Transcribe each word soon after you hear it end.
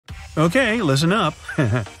Okay, listen up.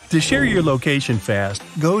 To share your location fast,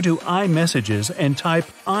 go to iMessages and type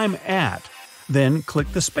 "I'm at." Then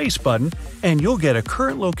click the space button, and you'll get a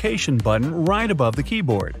current location button right above the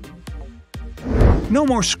keyboard. No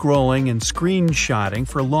more scrolling and screenshotting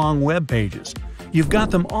for long web pages. You've got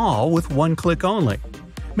them all with one click only.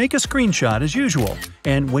 Make a screenshot as usual,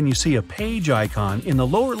 and when you see a page icon in the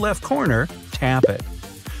lower left corner, tap it.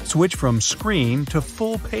 Switch from screen to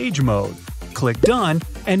full page mode. Click Done,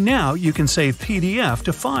 and now you can save PDF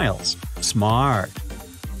to files. Smart!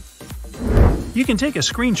 You can take a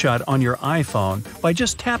screenshot on your iPhone by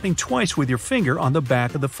just tapping twice with your finger on the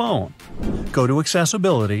back of the phone. Go to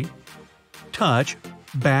Accessibility, Touch,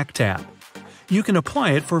 Back Tap. You can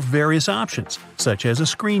apply it for various options, such as a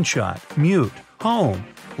screenshot, mute, home,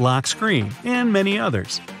 lock screen, and many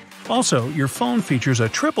others. Also, your phone features a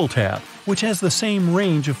triple tap, which has the same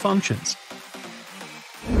range of functions.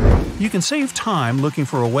 You can save time looking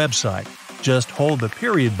for a website. Just hold the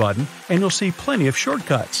period button and you'll see plenty of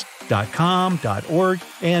shortcuts. .com, .org,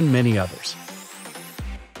 and many others.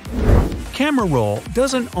 Camera Roll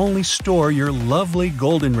doesn't only store your lovely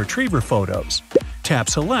golden retriever photos. Tap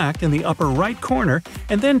Select in the upper right corner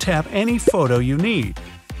and then tap any photo you need.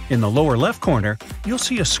 In the lower left corner, you'll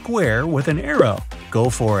see a square with an arrow. Go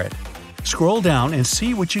for it. Scroll down and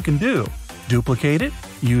see what you can do. Duplicate it,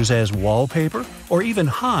 use as wallpaper, or even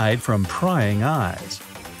hide from prying eyes.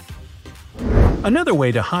 Another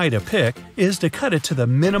way to hide a pic is to cut it to the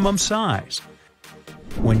minimum size.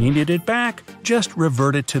 When you need it back, just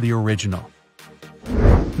revert it to the original.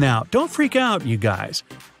 Now, don't freak out, you guys.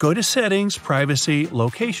 Go to Settings, Privacy,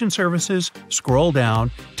 Location Services, scroll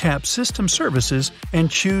down, tap System Services, and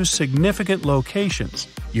choose Significant Locations.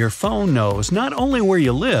 Your phone knows not only where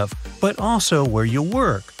you live, but also where you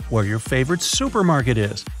work, where your favorite supermarket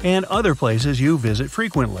is, and other places you visit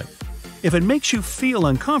frequently. If it makes you feel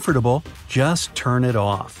uncomfortable, just turn it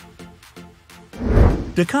off.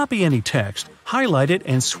 To copy any text, highlight it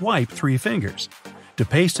and swipe 3 fingers. To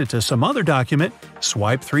paste it to some other document,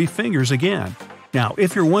 swipe 3 fingers again. Now,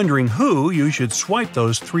 if you're wondering who you should swipe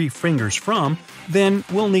those 3 fingers from, then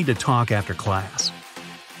we'll need to talk after class.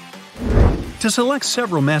 To select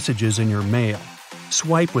several messages in your mail,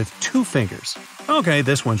 swipe with 2 fingers. Okay,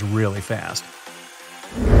 this one's really fast.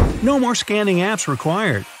 No more scanning apps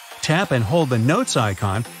required. Tap and hold the Notes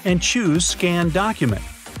icon and choose Scan Document.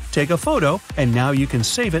 Take a photo, and now you can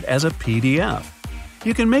save it as a PDF.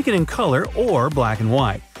 You can make it in color or black and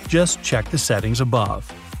white. Just check the settings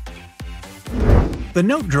above. The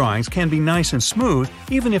note drawings can be nice and smooth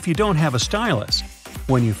even if you don't have a stylus.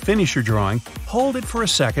 When you finish your drawing, hold it for a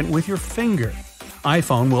second with your finger.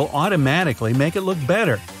 iPhone will automatically make it look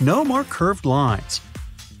better. No more curved lines.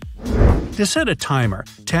 To set a timer,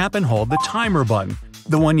 tap and hold the Timer button,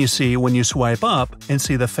 the one you see when you swipe up and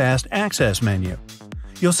see the Fast Access menu.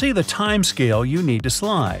 You'll see the time scale you need to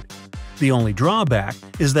slide. The only drawback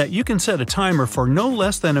is that you can set a timer for no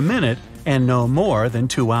less than a minute and no more than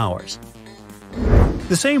 2 hours.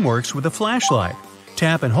 The same works with the flashlight.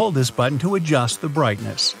 Tap and hold this button to adjust the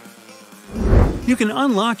brightness. You can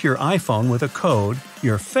unlock your iPhone with a code,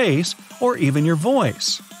 your face, or even your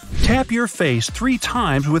voice. Tap your face 3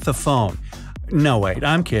 times with the phone. No wait,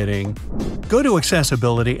 I'm kidding. Go to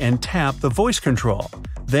Accessibility and tap the voice control.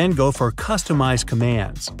 Then go for Customize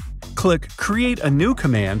Commands. Click Create a new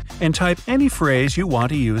command and type any phrase you want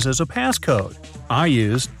to use as a passcode. I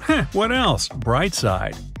used, what else?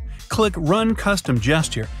 Brightside. Click Run Custom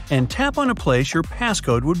Gesture and tap on a place your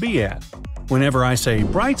passcode would be at. Whenever I say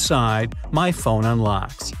Brightside, my phone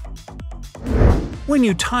unlocks. When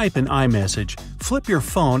you type an iMessage, flip your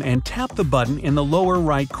phone and tap the button in the lower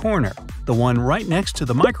right corner, the one right next to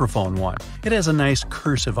the microphone one. It has a nice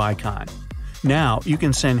cursive icon. Now you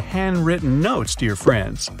can send handwritten notes to your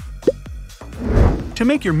friends. To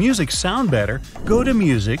make your music sound better, go to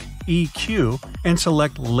Music, EQ, and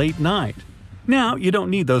select Late Night. Now you don't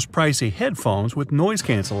need those pricey headphones with noise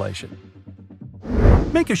cancellation.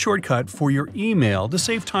 Make a shortcut for your email to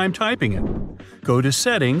save time typing it. Go to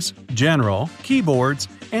Settings, General, Keyboards,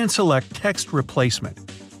 and select Text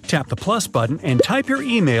Replacement. Tap the plus button and type your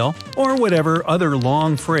email or whatever other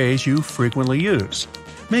long phrase you frequently use.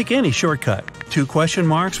 Make any shortcut, 2 question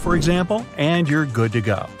marks for example, and you're good to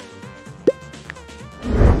go.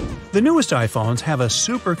 The newest iPhones have a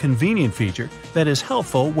super convenient feature that is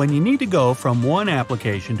helpful when you need to go from one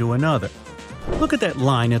application to another. Look at that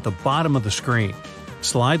line at the bottom of the screen.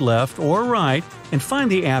 Slide left or right and find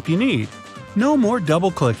the app you need. No more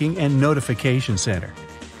double-clicking and Notification Center.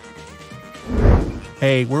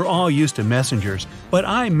 Hey, we're all used to messengers, but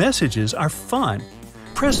iMessages are fun.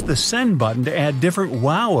 Press the Send button to add different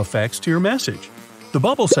wow effects to your message. The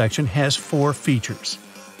bubble section has 4 features.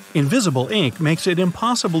 Invisible ink makes it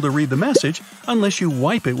impossible to read the message unless you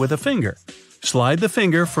wipe it with a finger. Slide the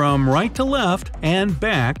finger from right to left and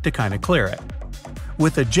back to kind of clear it.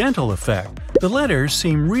 With a gentle effect, the letters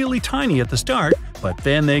seem really tiny at the start, but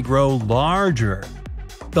then they grow larger.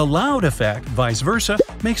 The loud effect, vice versa,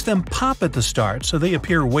 makes them pop at the start so they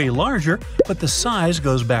appear way larger, but the size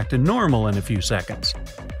goes back to normal in a few seconds.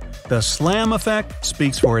 The slam effect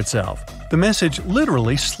speaks for itself. The message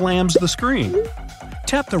literally slams the screen.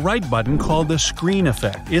 Tap the right button called the screen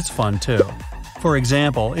effect. It's fun too. For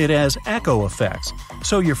example, it has echo effects,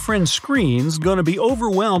 so your friend's screen's gonna be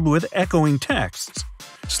overwhelmed with echoing texts.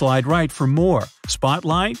 Slide right for more.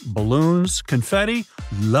 Spotlight, balloons, confetti,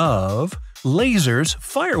 love, lasers,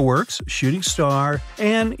 fireworks, shooting star,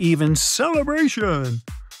 and even celebration!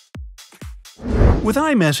 With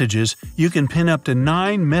iMessages, you can pin up to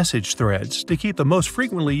 9 message threads to keep the most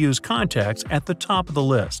frequently used contacts at the top of the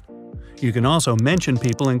list. You can also mention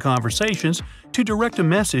people in conversations to direct a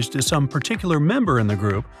message to some particular member in the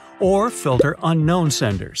group or filter unknown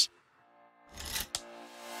senders.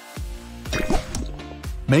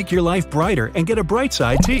 Make your life brighter and get a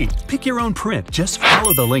brightside tee. Pick your own print, just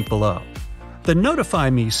follow the link below. The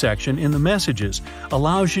Notify Me section in the Messages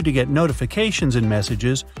allows you to get notifications in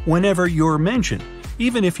messages whenever you're mentioned,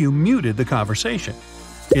 even if you muted the conversation.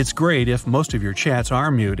 It's great if most of your chats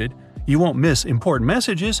are muted. You won't miss important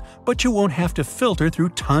messages, but you won't have to filter through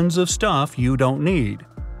tons of stuff you don't need.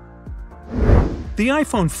 The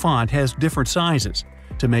iPhone font has different sizes.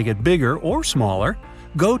 To make it bigger or smaller,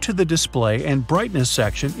 go to the Display and Brightness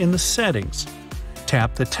section in the Settings.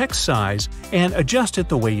 Tap the text size and adjust it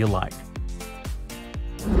the way you like.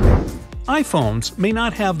 iPhones may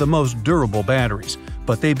not have the most durable batteries,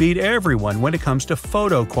 but they beat everyone when it comes to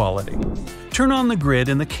photo quality. Turn on the grid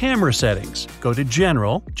in the camera settings. Go to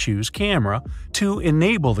General, choose Camera, to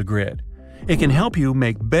enable the grid. It can help you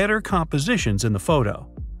make better compositions in the photo.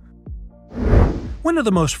 One of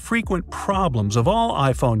the most frequent problems of all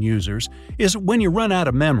iPhone users is when you run out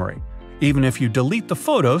of memory. Even if you delete the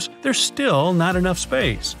photos, there's still not enough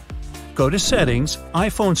space. Go to Settings,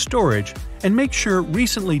 iPhone Storage, and make sure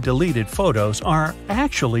recently deleted photos are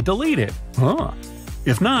actually deleted.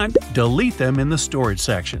 If not, delete them in the storage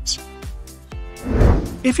sections.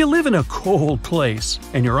 If you live in a cold place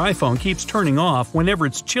and your iPhone keeps turning off whenever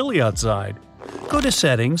it's chilly outside, go to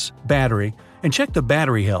Settings, Battery, and check the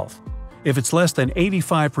battery health. If it's less than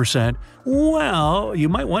 85%, well, you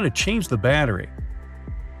might want to change the battery.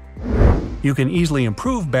 You can easily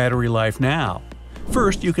improve battery life now.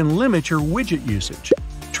 First, you can limit your widget usage.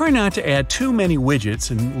 Try not to add too many widgets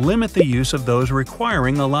and limit the use of those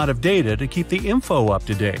requiring a lot of data to keep the info up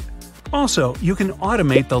to date. Also, you can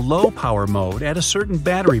automate the low power mode at a certain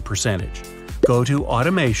battery percentage. Go to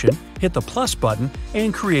Automation, hit the plus button,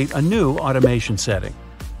 and create a new automation setting.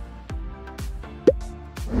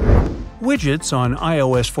 Widgets on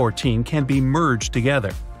iOS 14 can be merged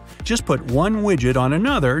together. Just put one widget on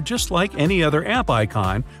another just like any other app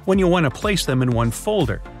icon when you want to place them in one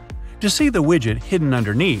folder. To see the widget hidden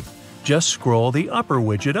underneath, just scroll the upper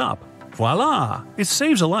widget up. Voila! It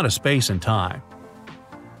saves a lot of space and time.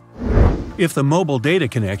 If the mobile data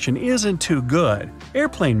connection isn't too good,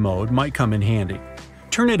 airplane mode might come in handy.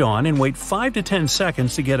 Turn it on and wait 5 to 10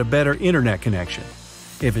 seconds to get a better internet connection.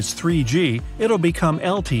 If it's 3G, it'll become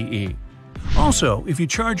LTE. Also, if you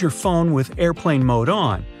charge your phone with airplane mode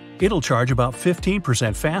on, it'll charge about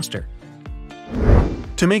 15% faster.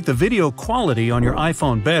 To make the video quality on your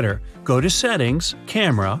iPhone better, go to Settings,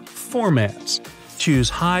 Camera, Formats. Choose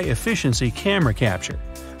High Efficiency Camera Capture.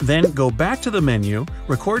 Then go back to the menu,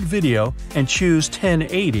 Record Video, and choose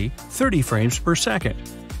 1080, 30 frames per second.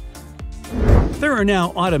 There are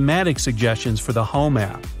now automatic suggestions for the Home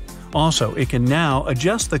app. Also, it can now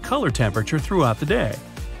adjust the color temperature throughout the day.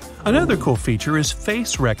 Another cool feature is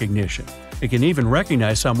face recognition. It can even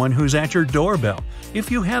recognize someone who's at your doorbell if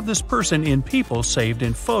you have this person in People saved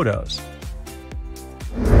in Photos.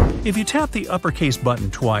 If you tap the uppercase button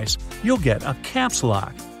twice, you'll get a caps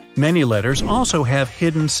lock. Many letters also have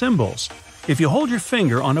hidden symbols. If you hold your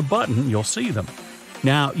finger on a button, you'll see them.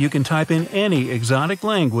 Now you can type in any exotic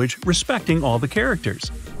language respecting all the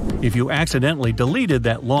characters. If you accidentally deleted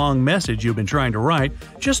that long message you've been trying to write,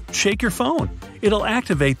 just shake your phone. It'll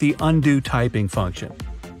activate the undo typing function.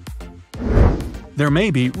 There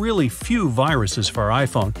may be really few viruses for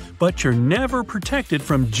iPhone, but you're never protected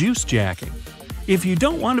from juice jacking. If you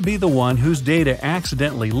don't want to be the one whose data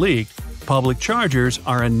accidentally leaked, public chargers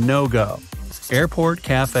are a no-go. Airport,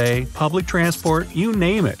 cafe, public transport, you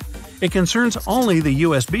name it. It concerns only the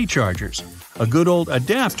USB chargers. A good old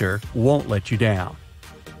adapter won't let you down.